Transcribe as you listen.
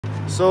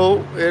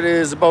So it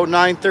is about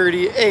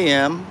 9:30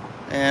 a.m.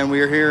 and we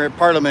are here at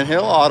Parliament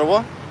Hill,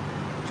 Ottawa.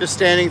 Just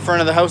standing in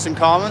front of the House and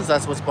Commons.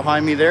 That's what's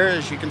behind me there,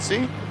 as you can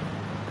see.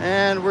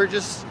 And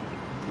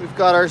we've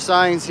got our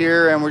signs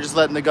here, and we're just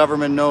letting the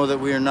government know that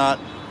we are not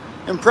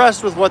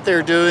impressed with what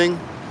they're doing.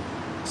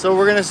 So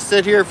we're gonna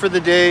sit here for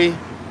the day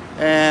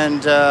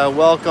and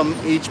welcome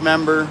each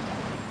member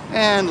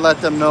and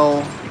let them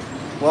know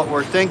what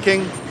we're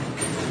thinking.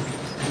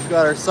 We've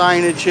got our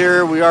signage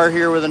here. We are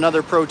here with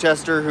another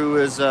protester who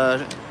is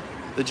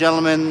the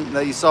gentleman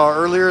that you saw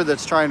earlier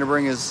that's trying to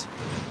bring his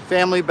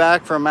family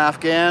back from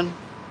Afghan.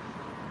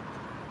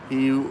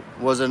 He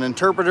was an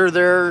interpreter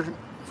there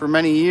for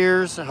many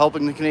years,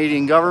 helping the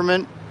Canadian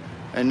government,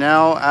 and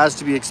now, as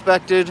to be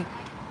expected,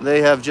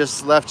 they have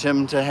just left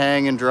him to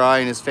hang and dry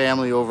and his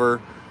family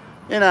over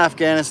in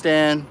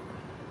Afghanistan,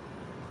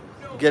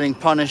 getting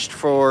punished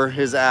for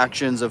his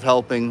actions of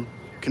helping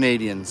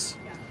Canadians.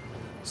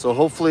 So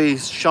hopefully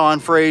Sean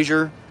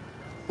Fraser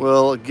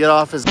will get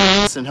off his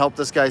ass and help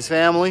this guy's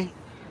family.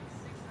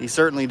 He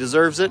certainly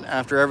deserves it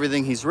after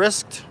everything he's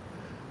risked.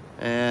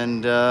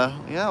 And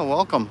yeah,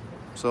 welcome.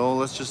 So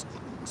let's just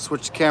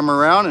switch the camera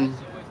around and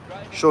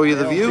show you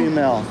the view.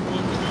 Female.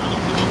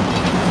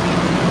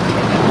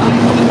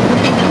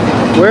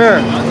 Where?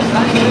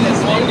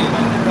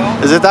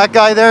 Is it that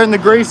guy there in the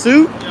gray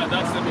suit? Yeah,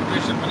 that's the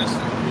immigration minister.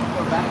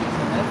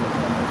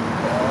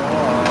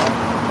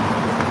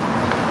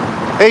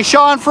 Hey,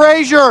 Sean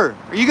Fraser,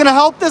 are you gonna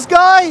help this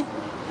guy?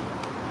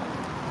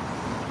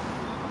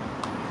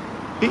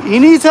 He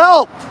needs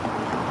help.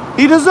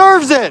 He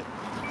deserves it.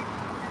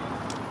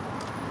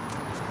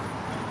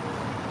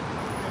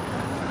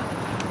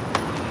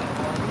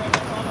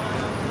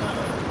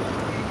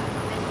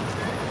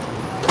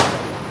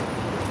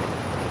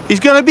 He's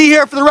gonna be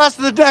here for the rest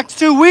of the next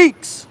 2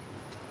 weeks,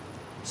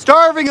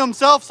 starving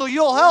himself, so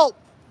you'll help.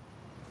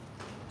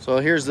 So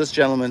here's this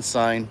gentleman's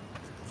sign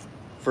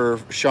for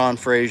Sean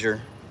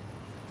Fraser.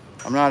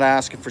 I'm not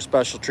asking for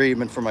special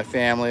treatment for my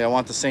family. I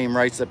want the same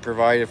rights that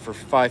provided for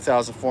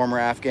 5,000 former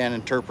Afghan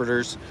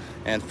interpreters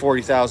and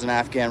 40,000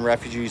 Afghan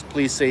refugees.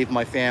 Please save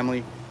my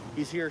family.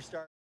 He's here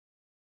starting.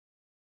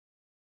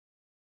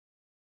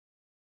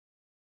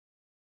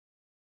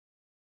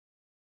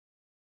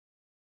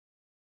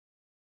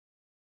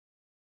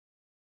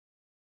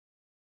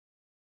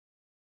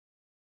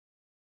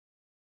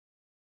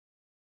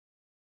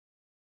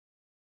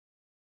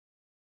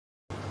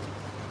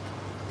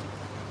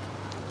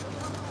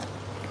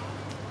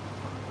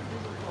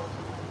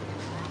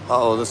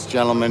 Uh-oh, this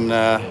gentleman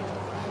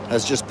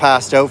has just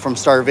passed out from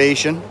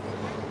starvation.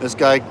 This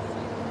guy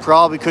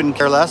probably couldn't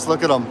care less.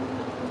 Look at him.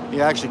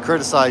 He actually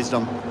criticized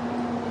him.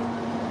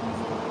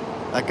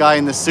 That guy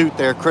in the suit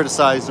there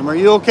criticized him. Are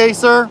you okay,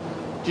 sir?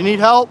 Do you need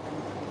help?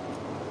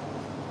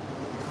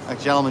 That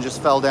gentleman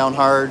just fell down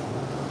hard,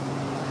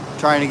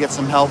 trying to get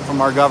some help from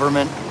our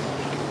government.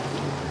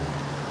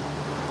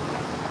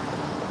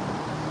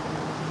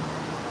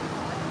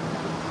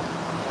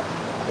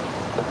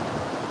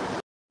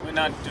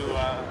 Not do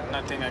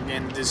nothing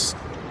against this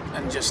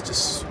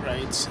injustice,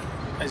 right?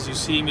 As you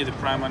see me, the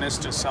Prime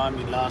Minister saw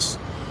me last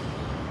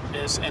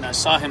this, and I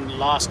saw him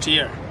last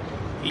year.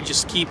 He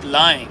just keep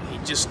lying. He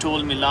just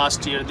told me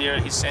last year there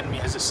he sent me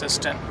his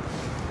assistant.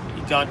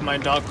 He got my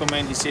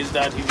document. He says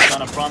that he was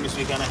gonna promise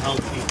we're gonna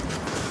help you.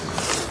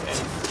 And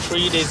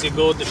 3 days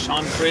ago, the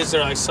Sean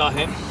Fraser, I saw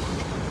him,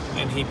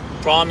 and he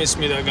promised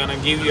me they're gonna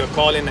give you a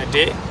call in a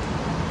day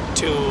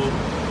to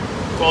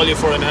call you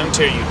for an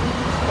interview.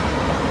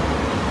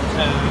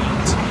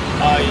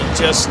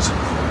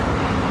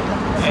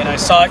 And I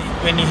saw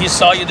when he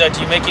saw you that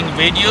you're making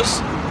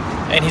videos,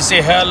 and he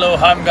say, hello,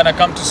 I'm gonna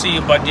come to see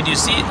you, but did you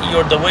see,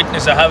 you're the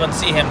witness, I haven't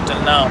seen him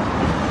till now.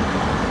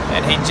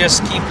 And he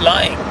just keep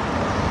lying.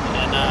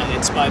 And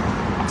it's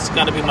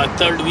gonna be my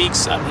 3rd week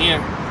I'm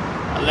here.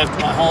 I left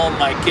my home,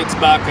 my kids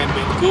back in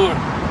Vancouver.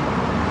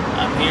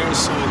 I'm here,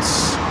 so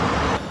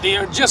they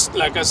are just,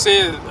 like I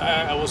said,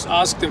 I was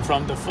asking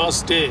from the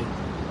first day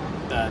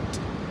that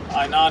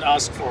I not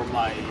ask for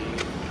my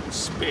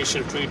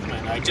special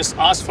treatment. I just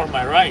asked for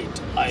my right.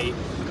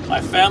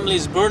 My family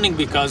is burning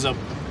because of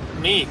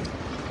me,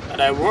 that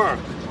I work,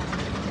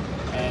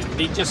 and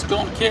they just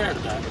don't care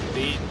that.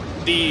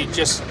 They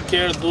just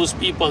care those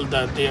people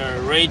that they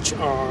are rich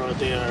or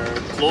they are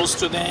close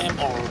to them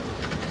or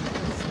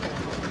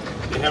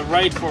they have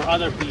right for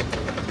other people.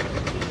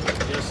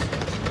 Just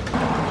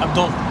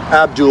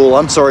Abdul,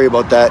 I'm sorry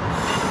about that.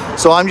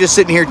 So I'm just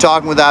sitting here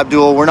talking with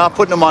Abdul. We're not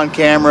putting him on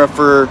camera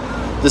for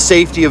the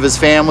safety of his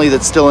family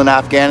that's still in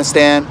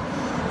Afghanistan.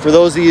 For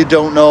those of you who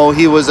don't know,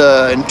 he was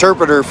an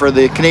interpreter for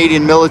the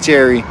Canadian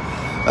military.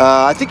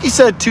 I think he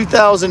said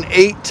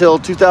 2008 till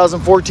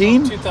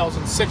 2014?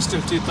 2006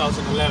 till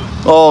 2011.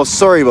 Oh,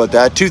 sorry about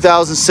that.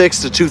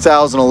 2006 to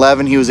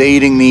 2011, he was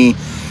aiding the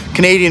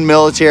Canadian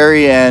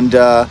military and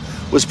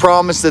was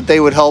promised that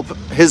they would help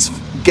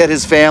get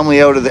his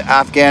family out of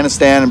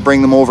Afghanistan and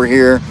bring them over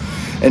here.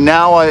 And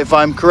now, if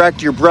I'm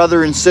correct, your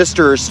brother and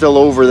sister are still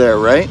over there,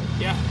 right?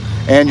 Yeah.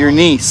 And your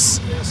niece.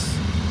 Yes.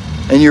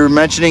 And you were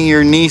mentioning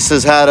your niece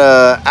has had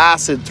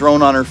acid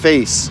thrown on her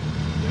face.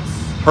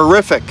 Yes.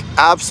 Horrific,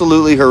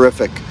 absolutely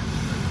horrific.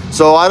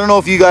 So I don't know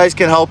if you guys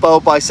can help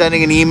out by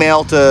sending an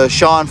email to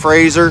Sean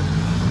Fraser,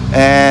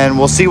 and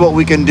we'll see what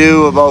we can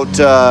do about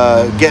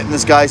getting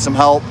this guy some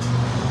help.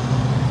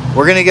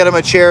 We're gonna get him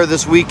a chair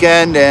this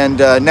weekend, and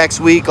next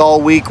week,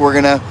 all week, we're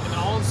gonna... And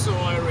also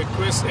I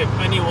request if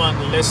anyone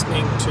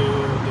listening to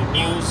the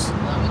news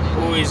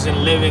who is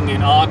living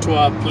in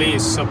Ottawa,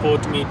 please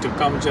support me to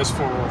come just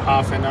for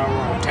half an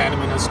hour or 10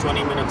 minutes,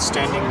 20 minutes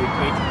standing with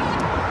me.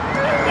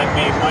 And that'd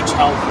be much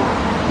helpful.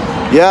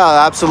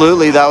 Yeah,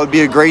 absolutely. That would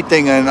be a great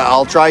thing, and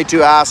I'll try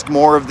to ask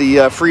more of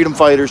the freedom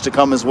fighters to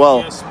come as well.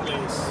 Yes,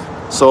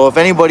 please. So if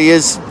anybody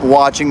is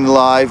watching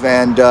live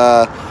and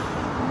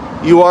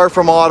you are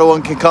from Ottawa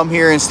and can come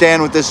here and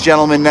stand with this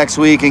gentleman next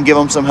week and give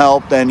him some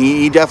help, then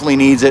he definitely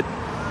needs it.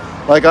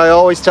 Like I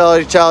always tell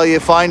you,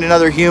 find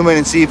another human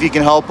and see if you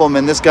can help him,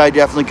 and this guy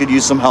definitely could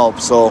use some help.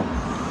 So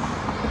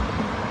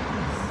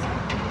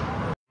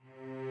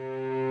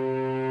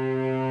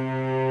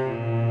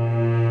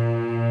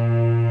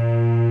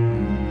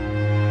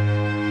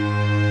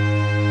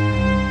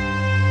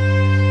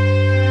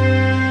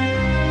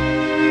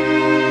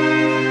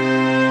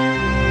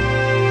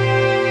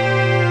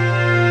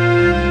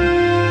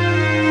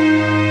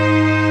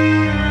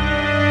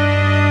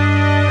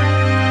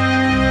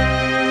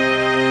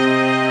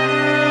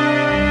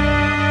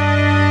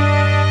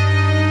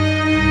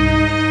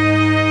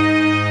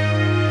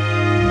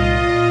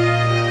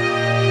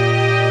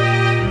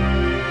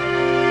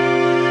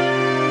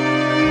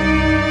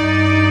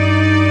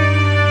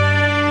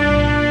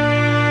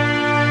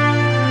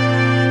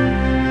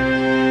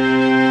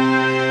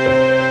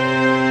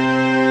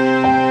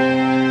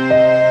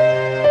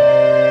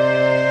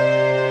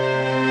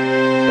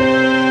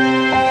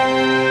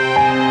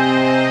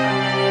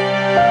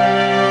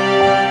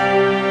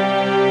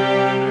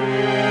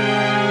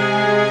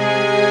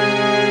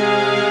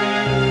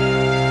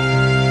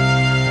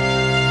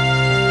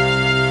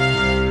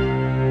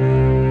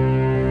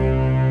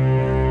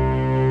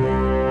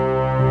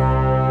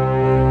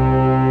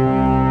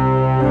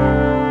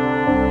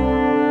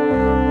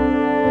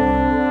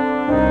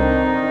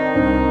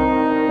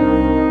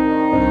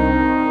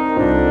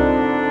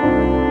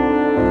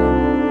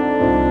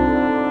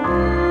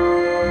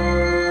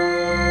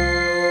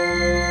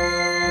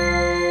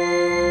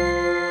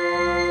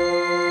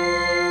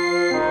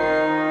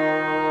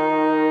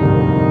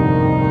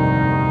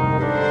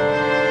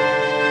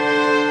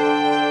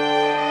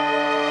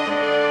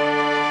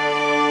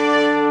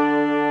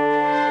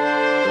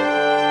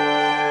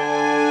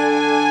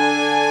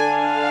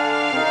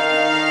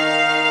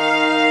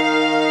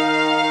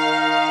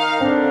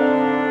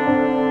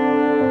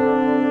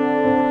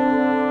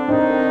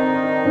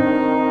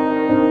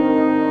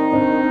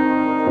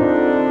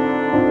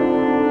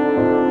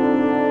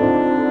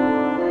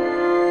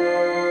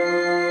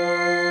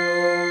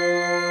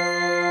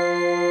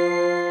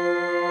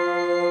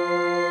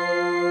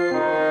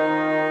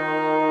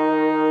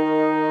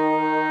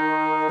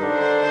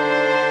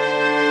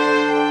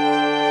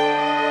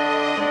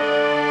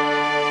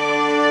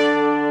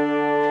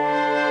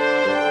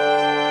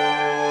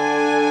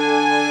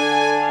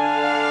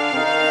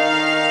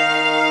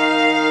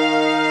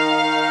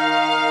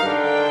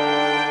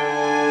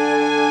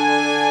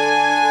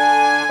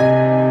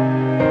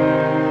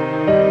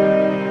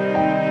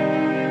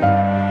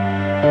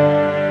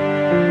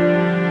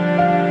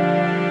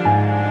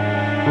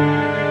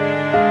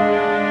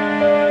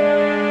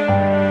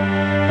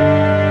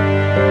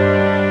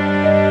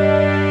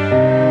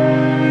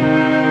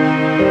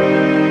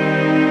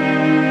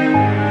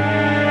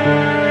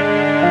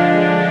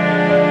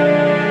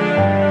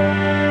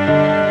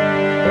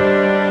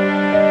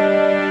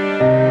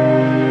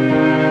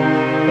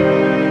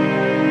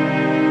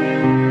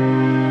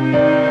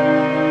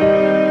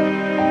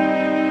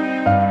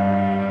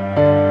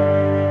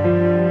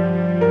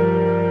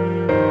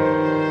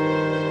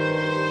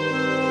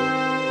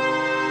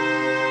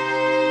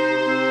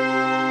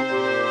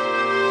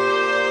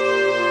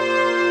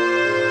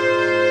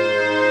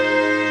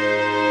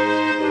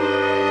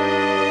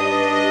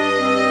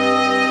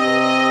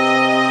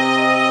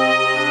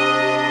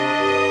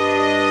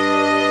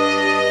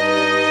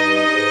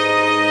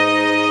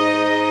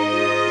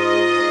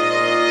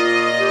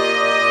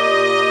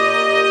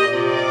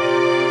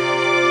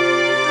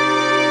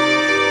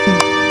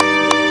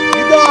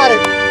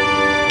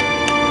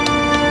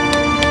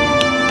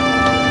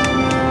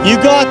you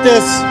got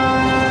this.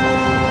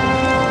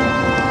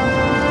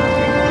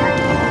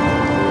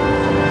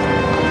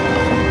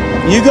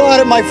 You got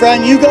it, my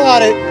friend. You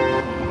got it.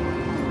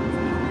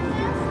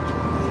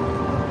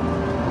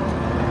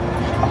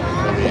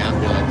 The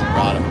ambulance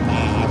brought him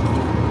back.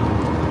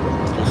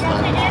 Just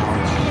let him out.